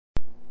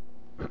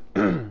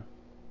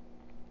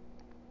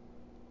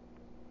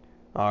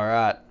All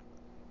right.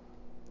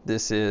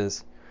 This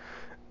is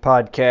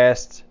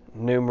podcast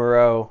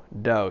numero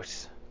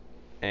dos.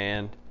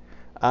 And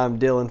I'm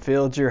Dylan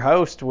Fields, your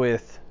host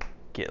with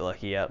Get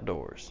Lucky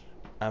Outdoors.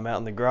 I'm out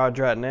in the garage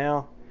right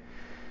now,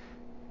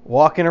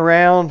 walking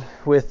around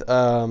with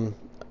a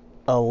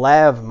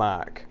lav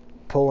mic,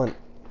 pulling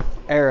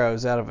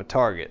arrows out of a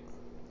target.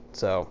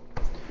 So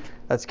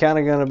that's kind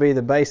of going to be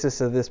the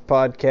basis of this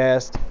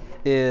podcast,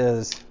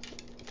 is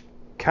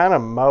kind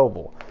of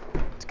mobile.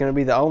 It's going to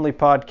be the only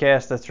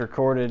podcast that's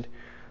recorded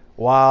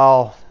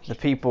while the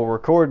people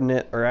recording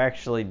it are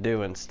actually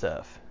doing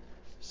stuff.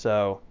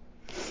 So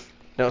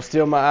don't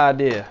steal my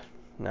idea.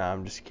 No,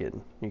 I'm just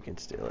kidding. You can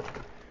steal it.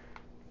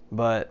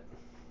 But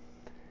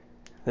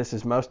this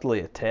is mostly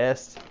a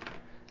test.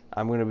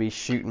 I'm going to be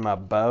shooting my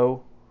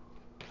bow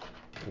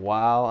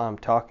while I'm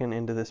talking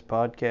into this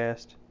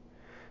podcast.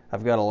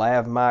 I've got a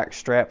lav mic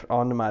strapped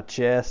onto my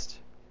chest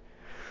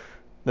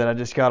that I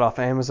just got off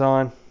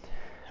Amazon.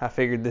 I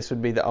figured this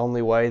would be the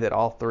only way that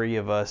all three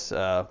of us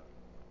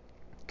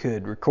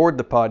could record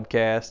the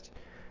podcast,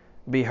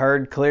 be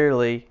heard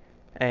clearly,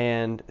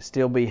 and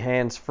still be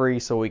hands-free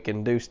so we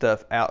can do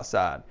stuff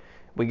outside.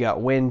 We got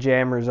wind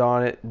jammers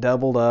on it,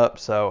 doubled up,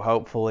 so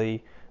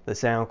hopefully the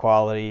sound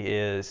quality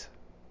is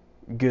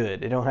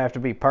good. It don't have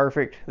to be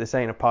perfect. This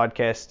ain't a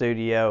podcast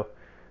studio.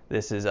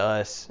 This is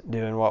us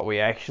doing what we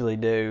actually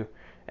do,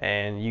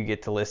 and you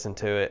get to listen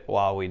to it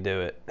while we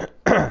do it.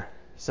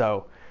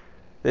 So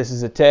this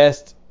is a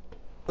test.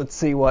 Let's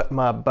see what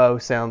my bow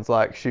sounds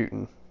like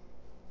shooting.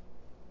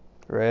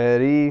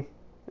 Ready,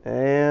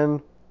 and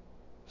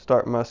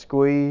start my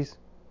squeeze.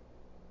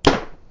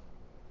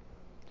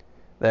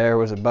 There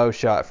was a bow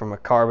shot from a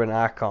Carbon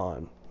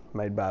Icon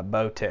made by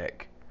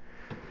Bowtech.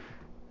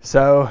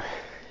 So,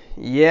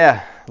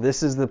 yeah,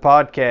 this is the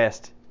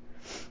podcast.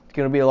 It's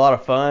going to be a lot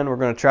of fun. We're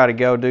going to try to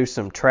go do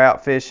some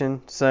trout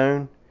fishing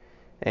soon.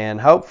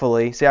 And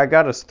hopefully, see, I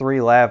got us 3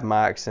 lav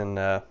mics, and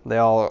they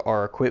all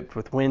are equipped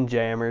with wind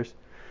jammers.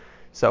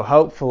 So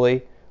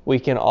hopefully we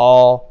can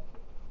all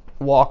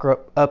walk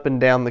up and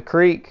down the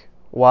creek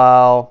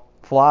while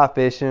fly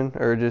fishing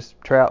or just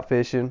trout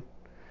fishing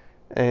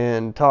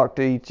and talk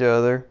to each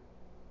other.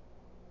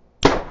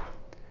 That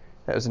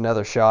was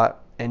another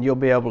shot. And you'll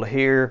be able to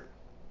hear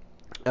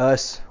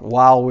us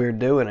while we're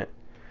doing it.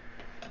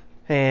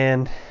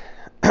 And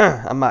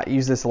I might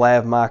use this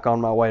lav mic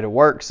on my way to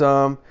work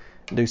some,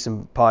 do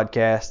some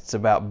podcasts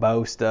about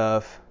bow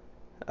stuff,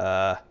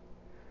 that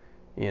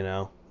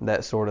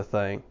sort of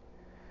thing.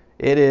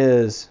 It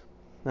is,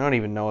 I don't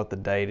even know what the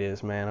date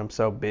is, man. I'm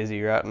so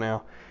busy right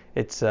now.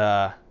 It's,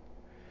 I'm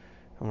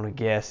going to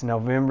guess,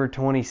 November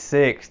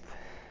 26th.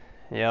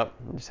 Yep,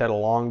 just had a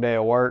long day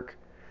of work.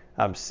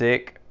 I'm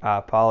sick. I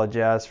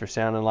apologize for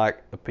sounding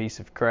like a piece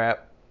of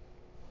crap.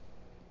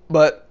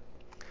 But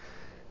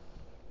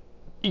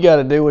you got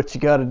to do what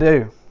you got to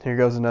do. Here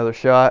goes another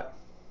shot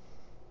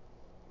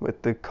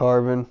with the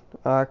Carbon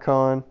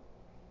Icon.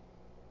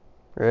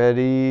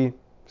 Ready,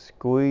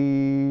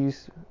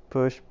 squeeze,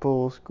 push,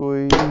 pull,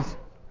 squeeze.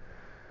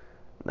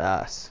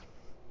 Nice.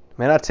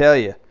 Man, I tell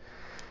you,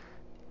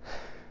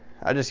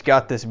 I just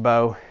got this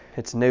bow.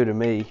 It's new to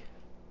me,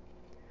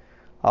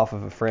 off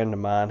of a friend of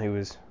mine who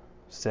was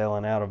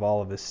selling out of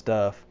all of his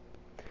stuff.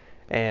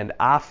 And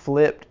I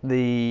flipped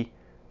the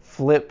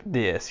flip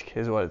disc,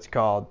 is what it's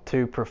called,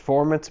 to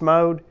performance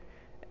mode.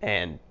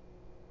 And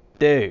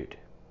dude,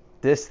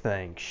 this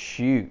thing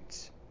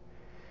shoots.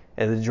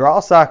 And the draw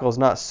cycle is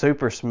not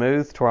super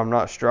smooth to where I'm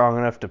not strong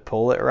enough to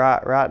pull it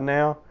right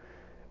now.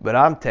 But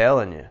I'm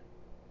telling you,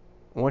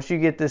 once you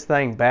get this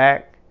thing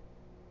back,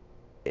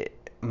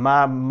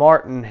 my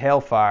Martin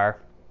Hellfire,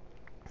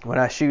 when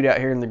I shoot out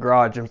here in the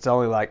garage, it's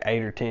only like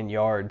 8 or 10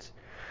 yards.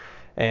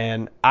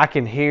 And I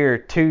can hear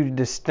 2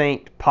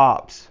 distinct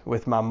pops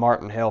with my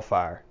Martin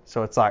Hellfire.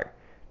 So it's like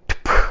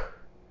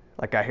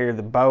I hear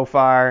the bow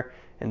fire,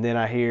 and then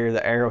I hear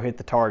the arrow hit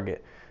the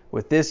target.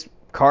 With this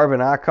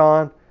Carbon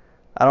Icon,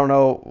 I don't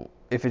know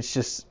if it's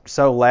just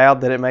so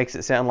loud that it makes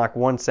it sound like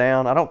one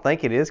sound. I don't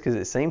think it is, because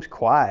it seems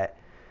quiet.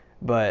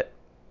 But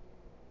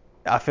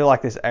I feel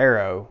like this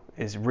arrow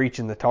is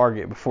reaching the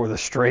target before the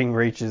string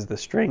reaches the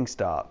string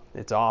stop.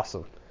 It's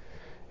awesome.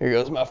 Here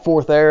goes my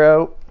 4th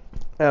arrow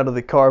out of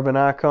the Carbon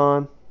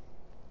Icon.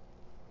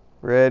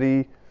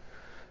 Ready,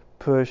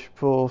 push,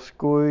 pull,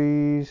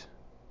 squeeze.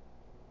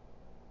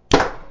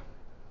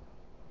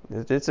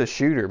 It's a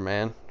shooter,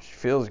 man. It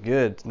feels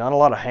good. It's not a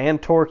lot of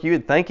hand torque. You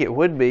would think it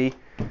would be,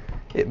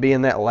 it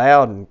being that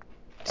loud and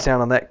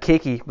sounding that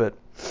kicky, but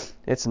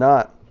it's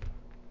not.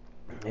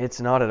 It's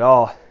not at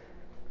all.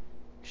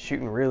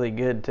 Shooting really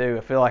good too.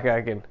 I feel like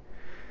I can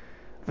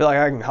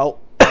hold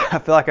I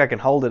feel like I can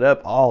hold it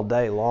up all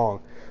day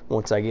long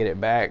once I get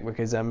it back,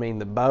 because I mean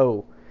the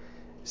bow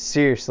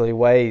seriously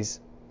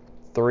weighs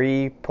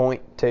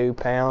 3.2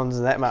 pounds.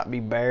 That might be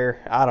bare,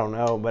 I don't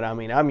know, but I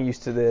mean, I'm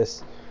used to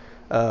this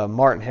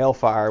Martin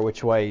Hellfire,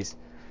 which weighs,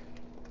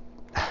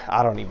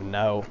 I don't even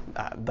know,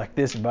 like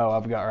this bow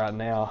I've got right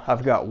now,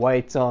 I've got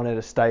weights on it,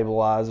 a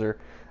stabilizer,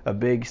 a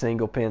big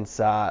single pin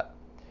sight,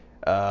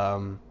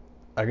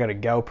 a I got a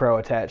GoPro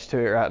attached to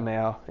it right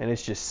now, and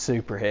it's just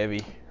super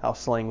heavy. I'll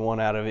sling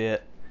one out of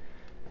it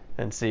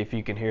and see if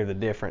you can hear the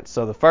difference.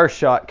 So the first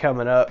shot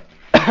coming up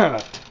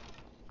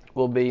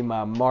will be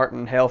my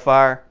Martin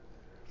Hellfire.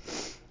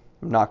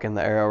 I'm knocking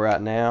the arrow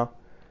right now.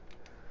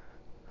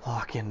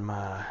 Locking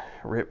my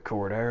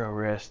Ripcord arrow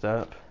rest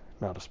up.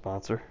 Not a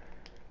sponsor.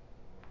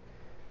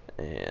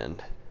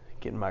 And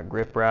getting my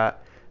grip right.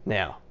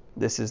 Now,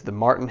 this is the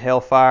Martin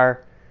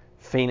Hellfire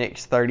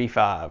Phoenix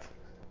 35.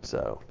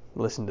 So,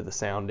 listen to the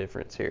sound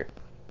difference here.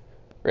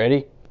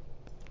 Ready?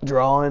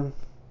 Drawing.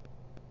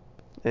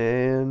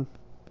 And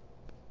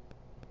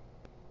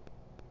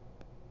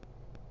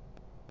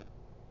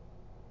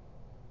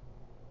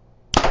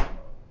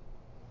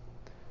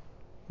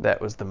that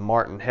was the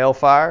Martin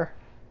Hellfire.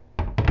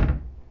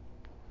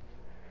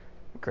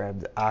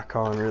 Grab the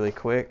icon really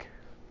quick.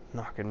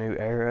 Knock a new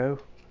arrow.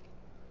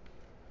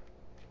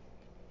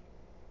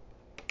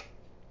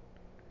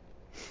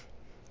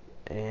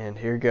 And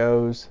here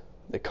goes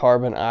the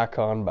Carbon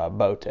Icon by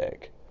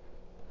Bowtech.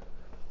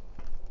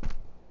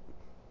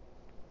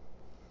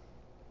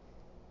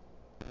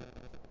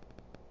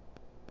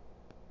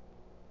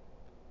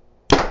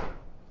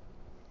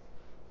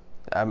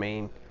 I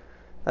mean,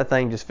 that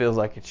thing just feels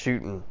like it's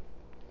shooting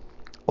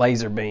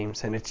laser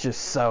beams, and it's just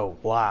so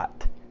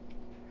light.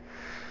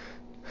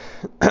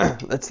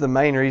 That's the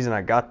main reason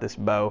I got this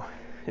bow,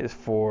 is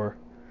for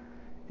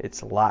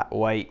its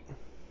lightweight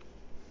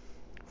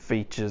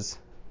features.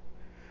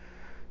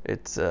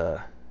 It's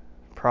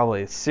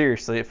probably,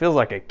 seriously, it feels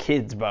like a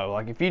kid's bow.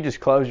 Like if you just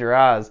close your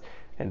eyes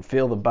and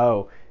feel the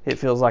bow, it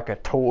feels like a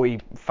toy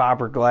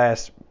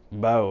fiberglass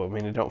bow. I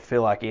mean, it don't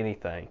feel like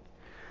anything.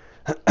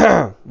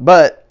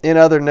 But in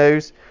other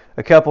news,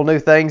 a couple new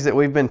things that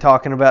we've been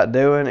talking about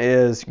doing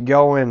is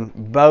going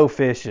bow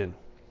fishing.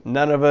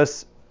 None of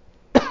us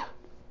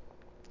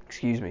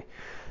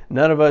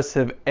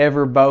have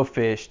ever bow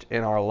fished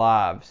in our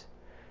lives,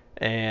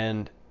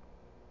 and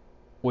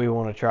we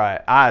want to try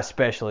it. I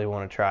especially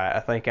want to try it.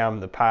 I think I'm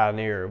the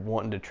pioneer of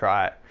wanting to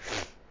try it.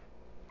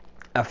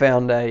 I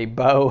found a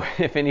bow.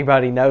 If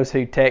anybody knows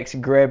who Tex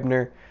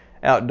Grebner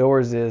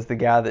Outdoors is, the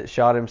guy that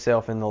shot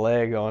himself in the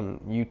leg on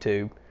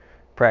YouTube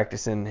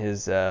practicing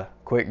his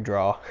quick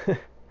draw,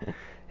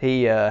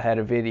 he had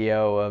a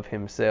video of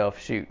himself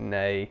shooting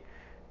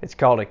it's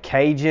called a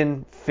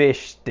Cajun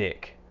fish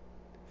stick.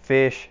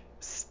 Fish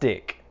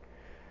stick.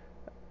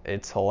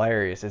 It's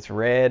hilarious. It's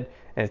red,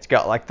 and it's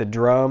got like the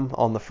drum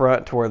on the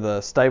front to where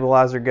the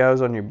stabilizer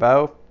goes on your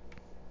bow.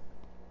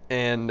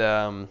 And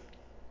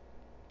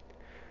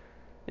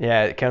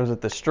yeah, it comes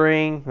with the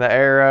string, the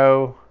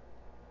arrow,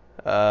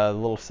 the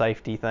little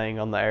safety thing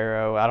on the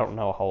arrow. I don't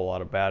know a whole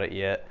lot about it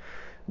yet,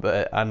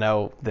 but I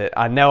know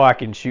I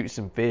can shoot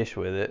some fish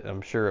with it.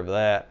 I'm sure of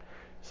that.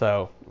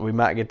 So we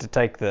might get to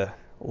take the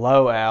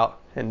low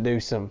out and do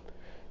some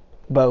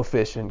bow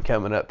fishing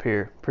coming up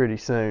here pretty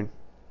soon,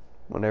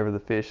 whenever the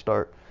fish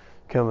start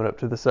coming up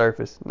to the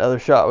surface. Another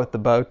shot with the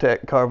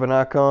Bowtech Carbon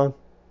Icon.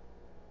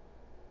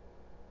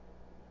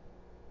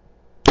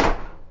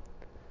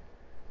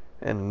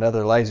 And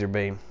another laser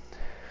beam.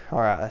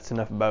 Alright, that's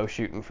enough bow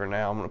shooting for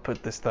now. I'm going to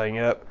put this thing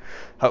up.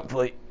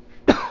 Hopefully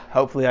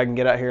I can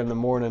get out here in the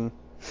morning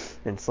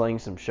and sling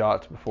some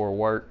shots before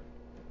work.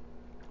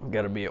 I've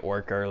got to be at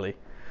work early.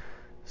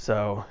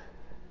 So,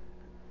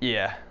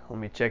 yeah, let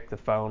me check the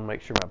phone,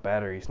 make sure my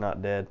battery's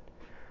not dead.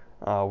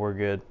 Oh, we're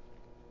good.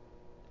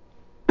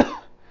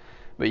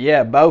 But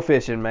yeah, bow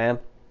fishing, man.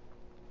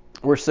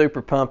 We're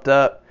super pumped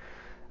up.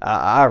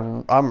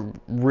 I'm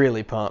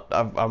really pumped.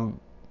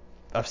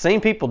 I've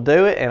seen people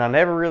do it, and I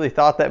never really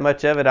thought that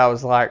much of it. I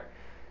was like,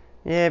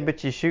 yeah,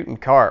 but you're shooting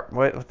carp.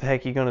 What the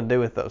heck are you going to do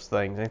with those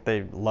things? Ain't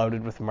they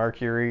loaded with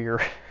mercury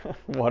or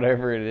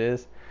whatever it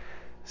is?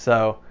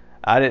 So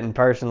I didn't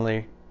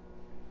personally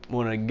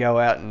want to go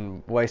out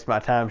and waste my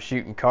time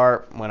shooting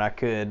carp when I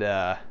could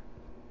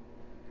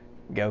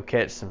go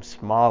catch some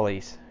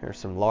smallies or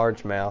some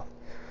largemouth.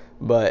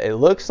 But it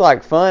looks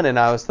like fun, and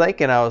I was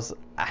thinking,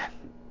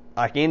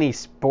 like any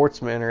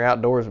sportsman or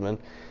outdoorsman,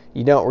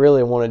 you don't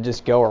really want to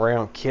just go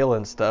around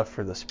killing stuff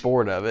for the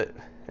sport of it.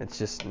 It's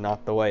just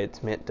not the way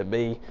it's meant to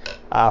be,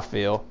 I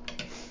feel.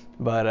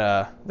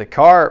 But the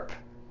carp,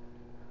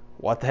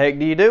 what the heck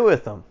do you do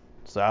with them?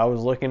 So I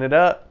was looking it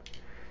up,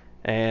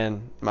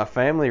 and my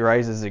family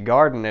raises a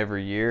garden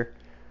every year,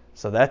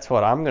 so that's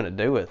what I'm going to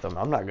do with them.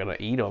 I'm not going to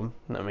eat them.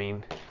 I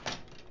mean,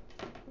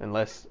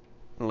 unless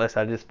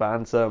I just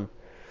find some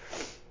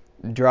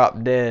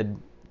drop dead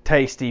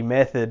tasty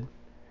method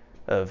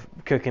of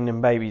cooking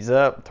them babies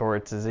up to where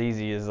it's as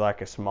easy as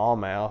like a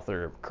smallmouth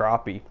or a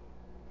crappie.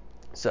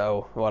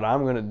 So what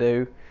I'm going to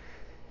do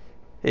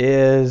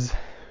is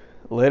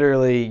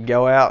literally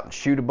go out and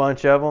shoot a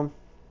bunch of them,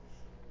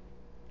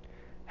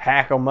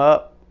 hack them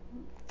up,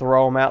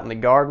 throw them out in the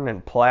garden,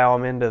 and plow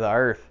them into the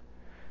earth,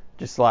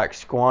 just like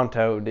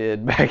Squanto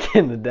did back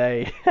in the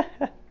day.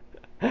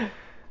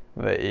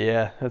 But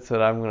yeah, that's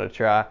what I'm going to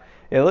try.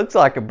 It looks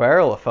like a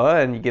barrel of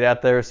fun. You get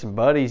out there with some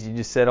buddies, you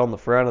just sit on the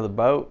front of the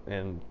boat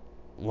and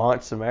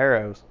launch some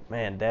arrows.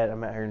 Man,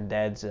 I'm out here in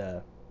Dad's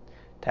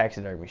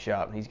taxidermy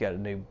shop, and he's got a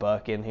new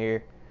buck in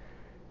here.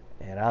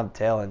 And I'm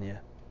telling you,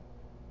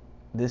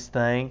 this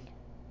thing,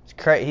 it's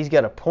crazy. He's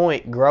got a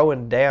point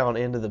growing down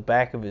into the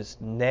back of his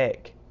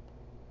neck.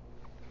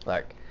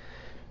 Like,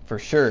 for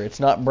sure. It's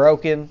not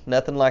broken,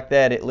 nothing like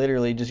that. It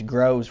literally just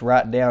grows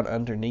right down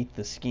underneath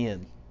the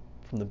skin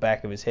from the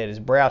back of his head. His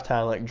brow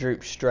tine like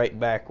droops straight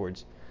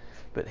backwards.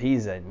 But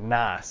he's a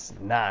nice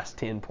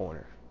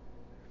 10-pointer.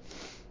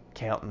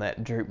 Counting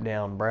that droop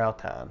down brow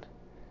tine.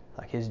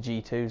 Like his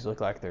G2s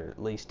look like they're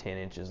at least 10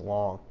 inches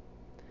long.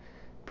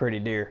 Pretty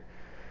deer.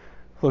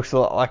 Looks a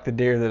lot like the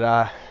deer that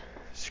I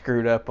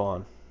screwed up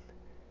on,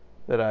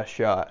 that I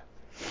shot.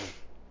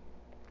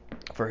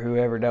 For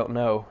whoever don't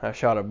know, I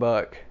shot a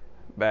buck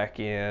back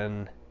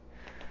in,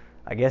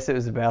 I guess it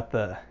was about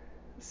the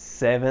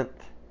 7th,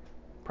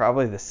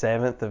 probably the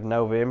 7th of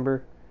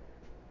November,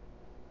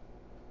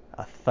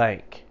 I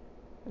think.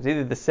 It was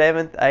either the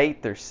 7th,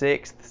 8th, or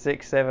 6th,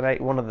 6, 7, 8,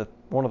 one of the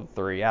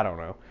three, I don't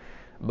know.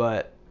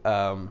 But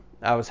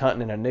I was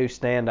hunting in a new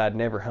stand I'd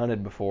never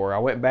hunted before. I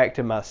went back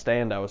to my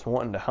stand I was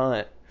wanting to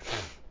hunt,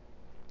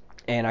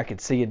 and I could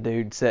see a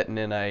dude sitting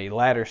in a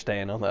ladder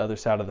stand on the other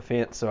side of the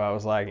fence, so I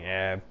was like,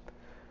 yeah,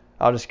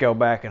 I'll just go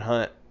back and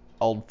hunt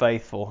Old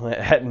Faithful.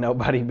 Hadn't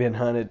nobody been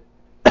hunted,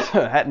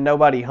 hadn't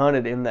nobody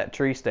hunted in that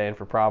tree stand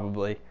for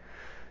probably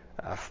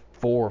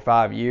 4 or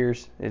 5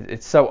 years.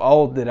 It's so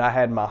old that I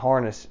had my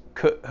harness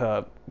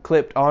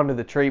clipped onto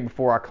the tree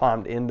before I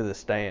climbed into the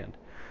stand.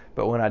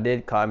 But when I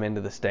did climb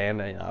into the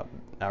stand,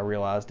 I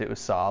realized it was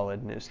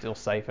solid and it was still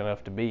safe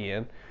enough to be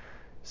in.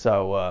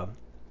 So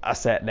I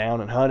sat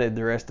down and hunted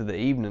the rest of the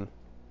evening.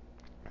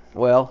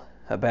 Well,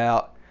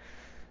 about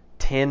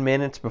 10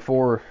 minutes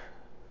before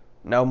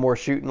no more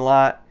shooting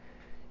light,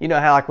 you know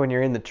how like when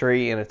you're in the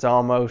tree and it's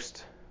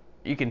almost,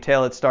 you can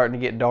tell it's starting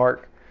to get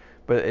dark,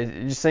 but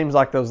it just seems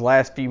like those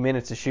last few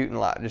minutes of shooting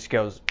light just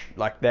goes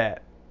like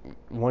that.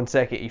 1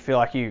 second you feel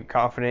like you're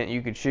confident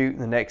you could shoot,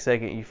 and the next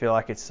second you feel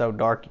like it's so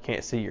dark you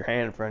can't see your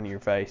hand in front of your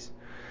face.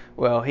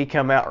 Well, he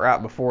come out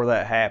right before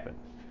that happened.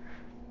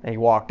 He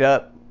walked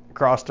up,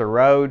 crossed the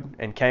road,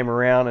 and came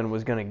around and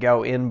was going to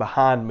go in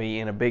behind me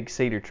in a big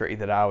cedar tree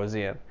that I was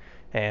in.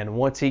 And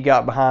once he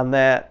got behind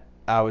that,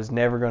 I was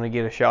never going to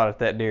get a shot at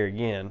that deer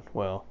again.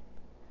 Well,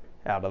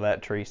 out of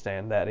that tree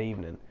stand that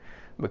evening,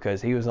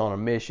 because he was on a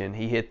mission.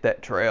 He hit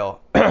that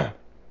trail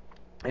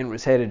and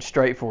was headed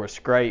straight for a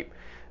scrape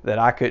that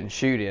I couldn't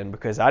shoot in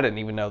because I didn't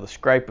even know the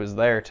scrape was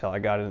there till I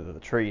got into the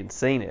tree and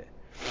seen it.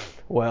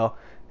 Well,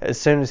 as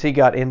soon as he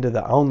got into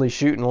the only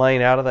shooting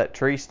lane out of that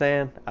tree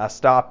stand, I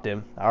stopped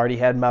him. I already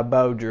had my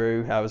bow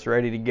drew. I was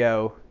ready to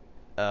go.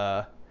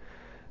 I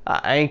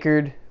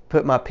anchored,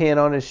 put my pin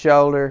on his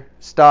shoulder,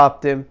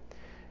 stopped him.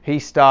 He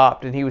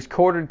stopped, and he was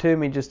quartered to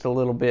me just a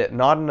little bit.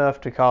 Not enough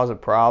to cause a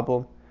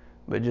problem,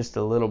 but just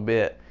a little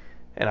bit.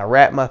 And I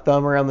wrapped my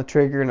thumb around the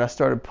trigger, and I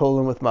started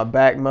pulling with my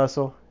back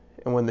muscle.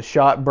 And when the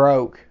shot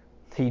broke,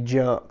 he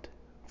jumped,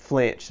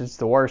 flinched. It's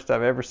the worst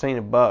I've ever seen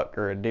a buck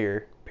or a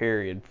deer,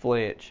 period,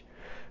 flinch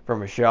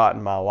from a shot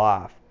in my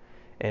life.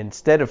 And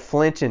instead of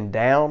flinching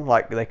down,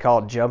 like they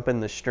call jumping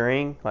the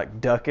string, like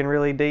ducking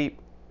really deep,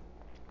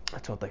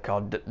 that's what they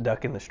call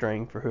ducking the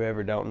string for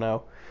whoever don't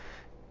know,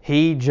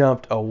 he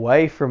jumped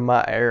away from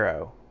my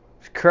arrow.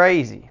 It's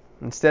crazy.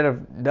 Instead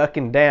of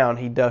ducking down,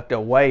 he ducked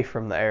away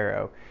from the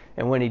arrow.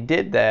 And when he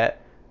did that,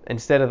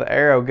 instead of the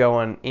arrow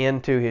going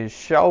into his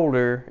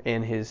shoulder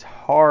in his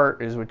heart,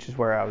 which is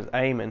where I was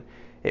aiming,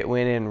 it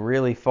went in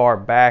really far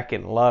back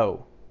and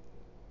low.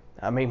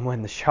 I mean,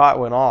 when the shot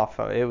went off,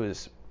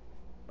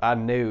 I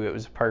knew it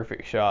was a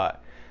perfect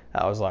shot.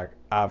 I was like,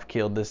 I've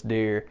killed this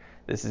deer.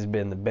 This has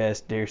been the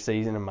best deer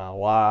season of my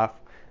life.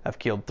 I've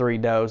killed 3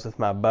 does with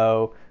my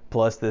bow,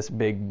 plus this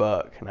big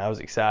buck. And I was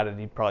excited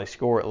he'd probably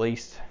score at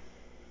least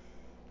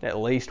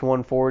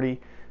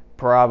 140,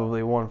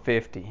 probably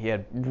 150. He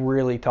had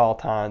really tall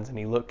tines, and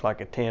he looked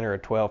like a 10 or a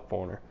 12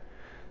 pointer.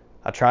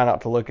 I try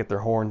not to look at their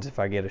horns if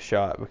I get a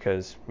shot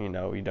because, you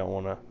don't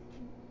want to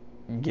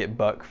get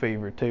buck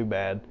fever too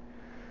bad.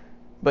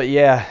 But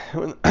yeah,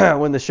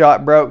 when the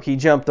shot broke, he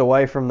jumped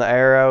away from the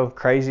arrow.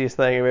 Craziest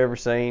thing I've ever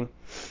seen.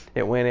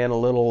 It went in a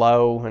little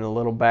low and a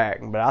little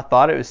back, but I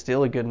thought it was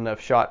still a good enough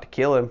shot to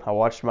kill him. I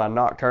watched my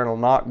nocturnal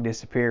knock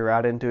disappear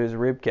right into his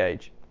rib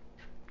cage.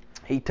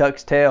 He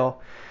tucks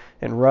tail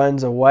and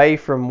runs away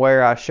from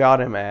where I shot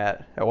him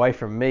at, away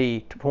from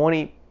me,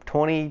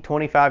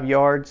 25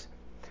 yards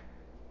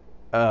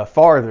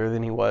farther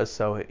than he was,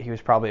 so he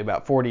was probably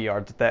about 40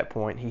 yards at that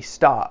point. He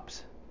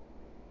stops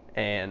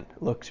and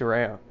looks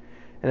around.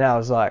 And I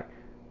was like,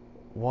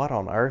 what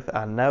on earth?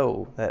 I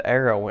know that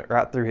arrow went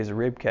right through his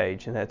rib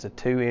cage, and that's a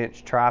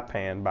 2-inch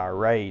Trypan by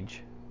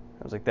Rage.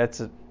 I was like,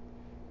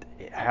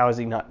 how is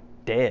he not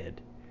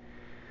dead?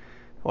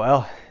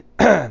 Well,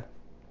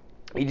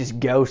 he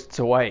just ghosts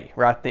away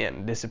right then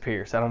and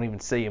disappears. I don't even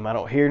see him. I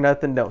don't hear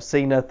nothing, don't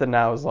see nothing.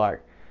 I was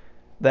like,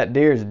 that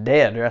deer's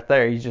dead right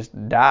there. He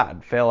just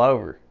died, fell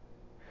over.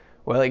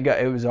 Well,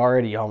 it was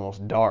already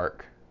almost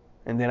dark.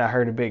 And then I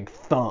heard a big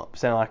thump,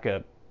 sound like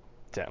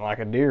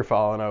a deer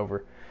falling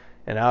over.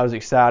 And I was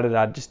excited.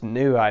 I just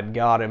knew I'd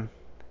got him.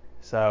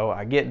 So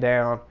I get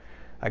down,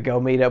 I go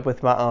meet up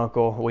with my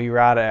uncle. We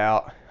ride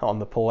out on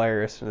the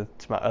Polaris.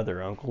 It's my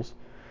other uncle's.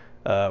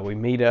 We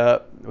meet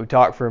up, we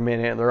talk for a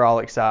minute. They're all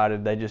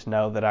excited. They just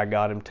know that I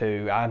got him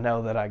too. I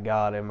know that I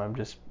got him. I'm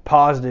just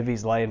positive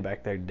he's laying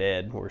back there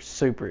dead. We're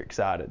super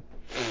excited.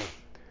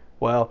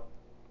 Well,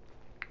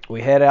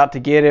 we head out to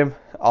get him.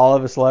 All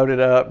of us loaded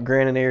up,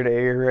 grinning ear to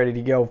ear, ready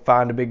to go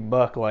find a big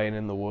buck laying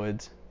in the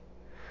woods.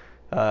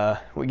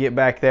 We get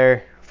back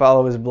there,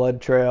 follow his blood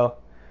trail,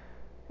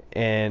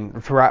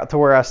 and right to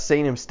where I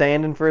seen him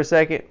standing for a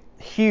second,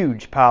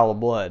 huge pile of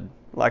blood.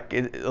 Like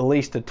at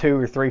least a 2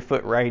 or 3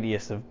 foot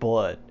radius of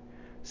blood,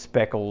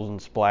 speckles and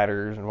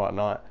splatters and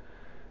whatnot.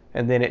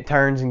 And then it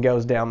turns and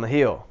goes down the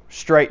hill,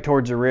 straight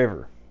towards the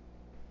river.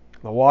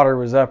 The water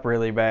was up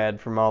really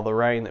bad from all the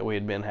rain that we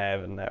had been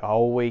having that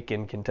whole week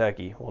in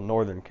Kentucky, well,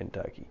 northern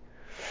Kentucky.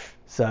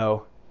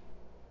 So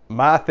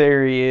my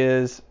theory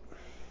is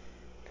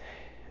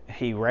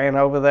he ran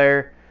over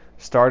there,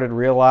 started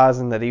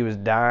realizing that he was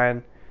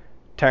dying,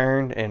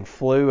 turned and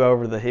flew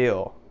over the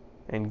hill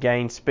and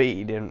gained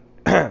speed and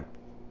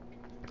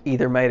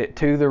either made it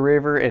to the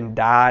river and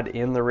died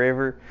in the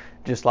river,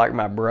 just like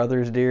my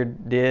brother's deer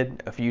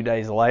did a few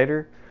days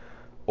later,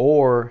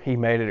 or he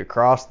made it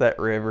across that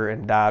river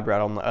and died right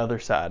on the other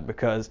side,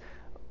 because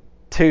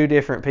 2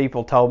 different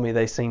people told me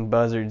they seen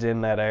buzzards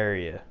in that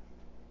area.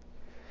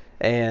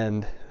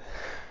 And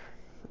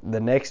the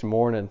next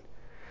morning,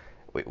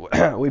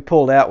 we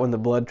pulled out when the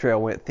blood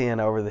trail went thin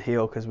over the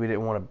hill because we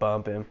didn't want to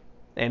bump him.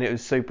 And it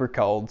was super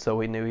cold, so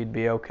we knew he'd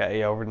be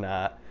okay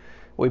overnight.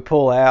 We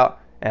pull out,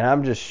 and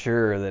I'm just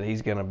sure that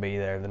he's going to be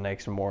there the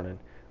next morning.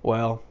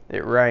 Well,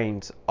 it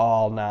rains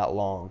all night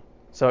long.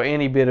 So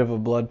any bit of a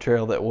blood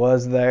trail that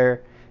was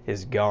there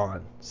is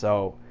gone.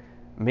 So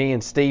me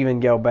and Steven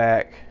go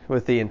back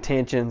with the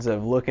intentions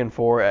of looking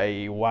for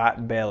a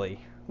white belly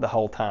the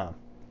whole time.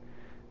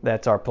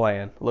 That's our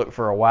plan. Look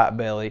for a white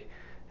belly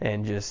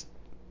and just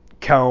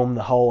comb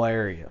the whole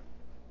area.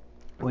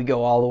 We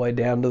go all the way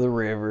down to the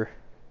river.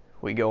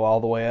 We go all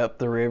the way up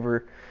the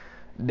river,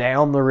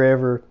 down the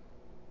river,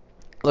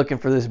 looking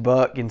for this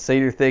buck in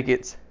cedar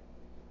thickets.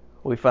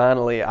 I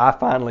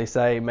finally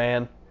say,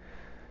 man,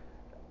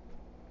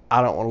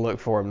 I don't want to look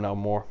for him no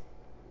more.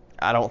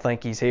 I don't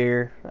think he's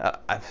here.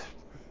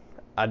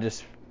 I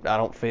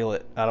don't feel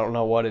it. I don't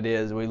know what it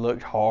is. We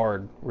looked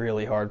hard,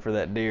 really hard for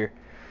that deer.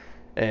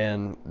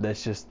 And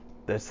that's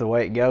the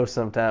way it goes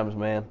sometimes,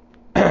 man.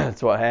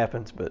 That's what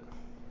happens, but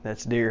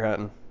that's deer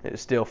hunting.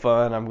 It's still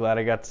fun. I'm glad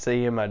I got to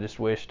see him. I just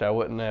wished I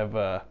wouldn't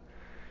have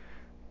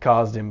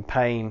caused him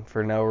pain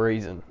for no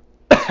reason.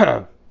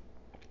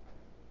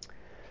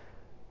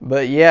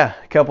 But yeah,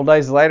 a couple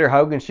days later,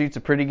 Hogan shoots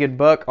a pretty good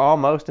buck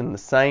almost in the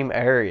same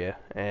area.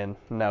 And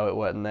no, it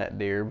wasn't that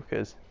deer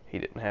because he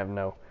didn't have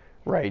no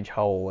rage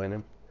hole in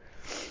him.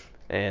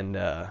 And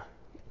a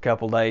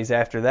couple days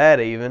after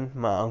that even,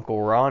 my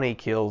Uncle Ronnie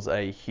kills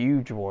a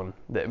huge one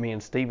that me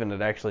and Steven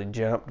had actually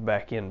jumped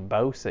back in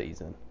bow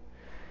season.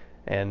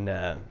 And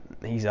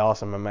he's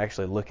awesome. I'm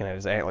actually looking at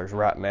his antlers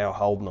right now,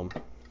 holding them.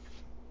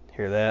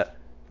 Hear that?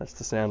 That's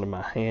the sound of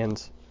my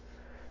hands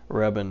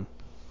rubbing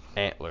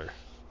antler.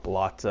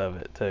 Lots of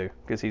it too,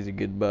 because he's a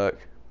good buck.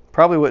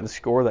 Probably wouldn't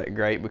score that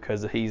great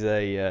because he's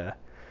like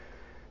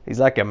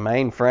a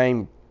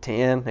mainframe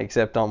 10,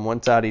 except on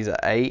one side he's a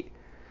 8,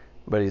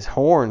 but his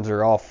horns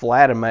are all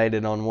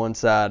flatimated on one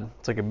side.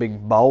 It's like a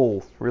big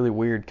bowl, really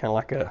weird, kind of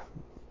like a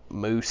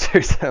moose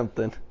or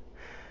something.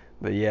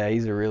 But yeah,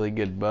 he's a really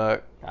good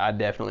buck. I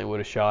definitely would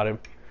have shot him.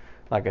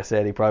 Like I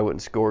said, he probably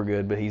wouldn't score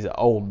good, but he's an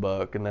old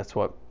buck, and that's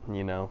what,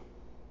 you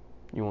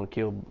want to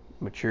kill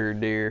mature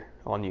deer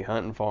on your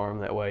hunting farm.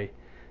 That way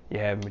you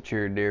have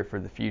mature deer for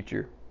the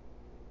future.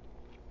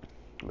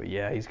 But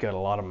yeah, he's got a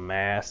lot of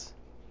mass.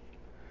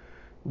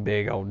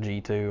 Big old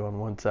G2 on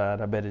one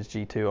side. I bet his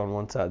G2 on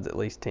one side's at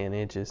least 10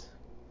 inches.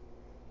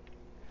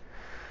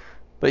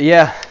 But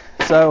yeah,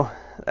 so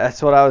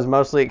that's what I was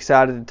mostly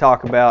excited to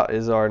talk about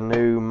is our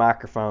new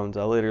microphones.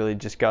 I literally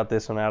just got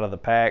this one out of the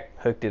pack,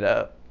 hooked it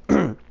up,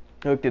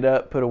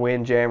 put a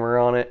Windjammer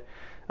on it.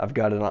 I've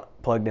got it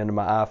plugged into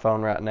my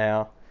iPhone right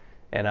now,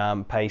 and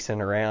I'm pacing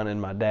around in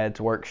my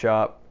dad's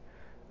workshop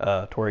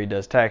to where he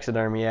does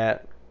taxidermy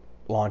at,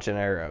 launching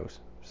arrows.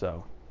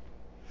 So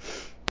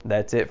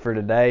that's it for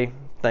today.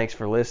 Thanks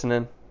for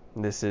listening.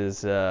 This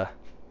is the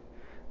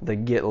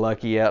Get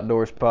Lucky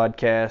Outdoors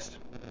podcast.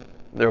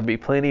 There'll be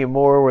plenty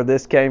more where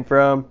this came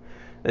from.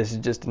 This is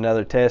just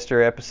another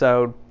tester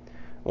episode.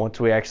 Once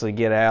we actually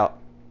get out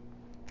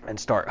and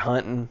start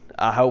hunting,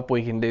 I hope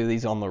we can do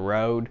these on the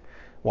road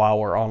while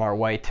we're on our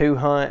way to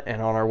hunt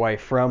and on our way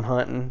from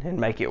hunting and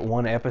make it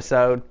one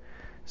episode.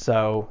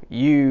 So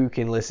you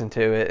can listen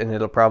to it, and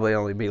it'll probably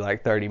only be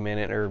like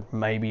 30-minute or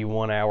maybe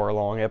 1 hour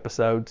long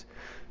episodes.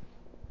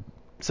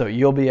 So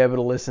you'll be able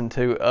to listen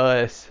to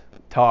us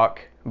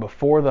talk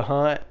before the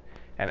hunt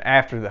and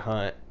after the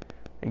hunt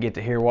and get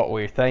to hear what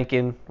we're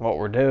thinking, what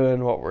we're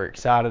doing, what we're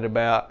excited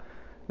about,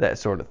 that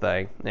sort of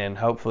thing. And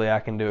hopefully I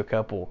can do a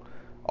couple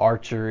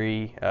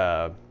archery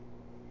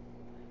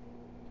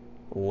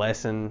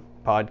lesson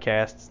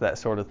podcasts, that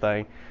sort of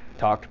thing.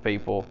 Talk to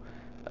people,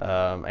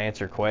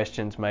 answer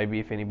questions maybe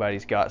if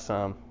anybody's got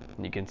some.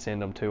 You can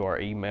send them to our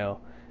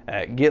email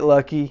at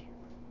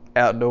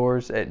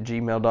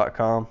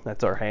getluckyoutdoors@gmail.com.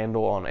 That's our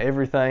handle on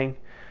everything.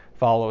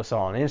 Follow us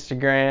on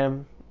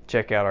Instagram.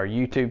 Check out our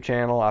YouTube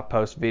channel. I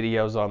post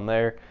videos on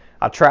there.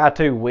 I try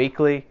to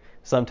weekly.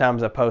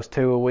 Sometimes I post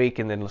 2 a week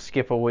and then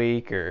skip a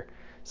week, or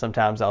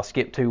sometimes I'll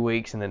skip 2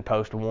 weeks and then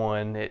post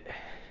one.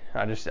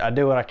 I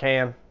do what I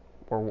can.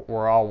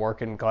 We're all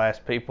working class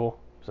people,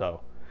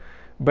 so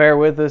bear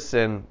with us,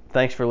 and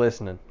thanks for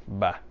listening.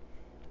 Bye.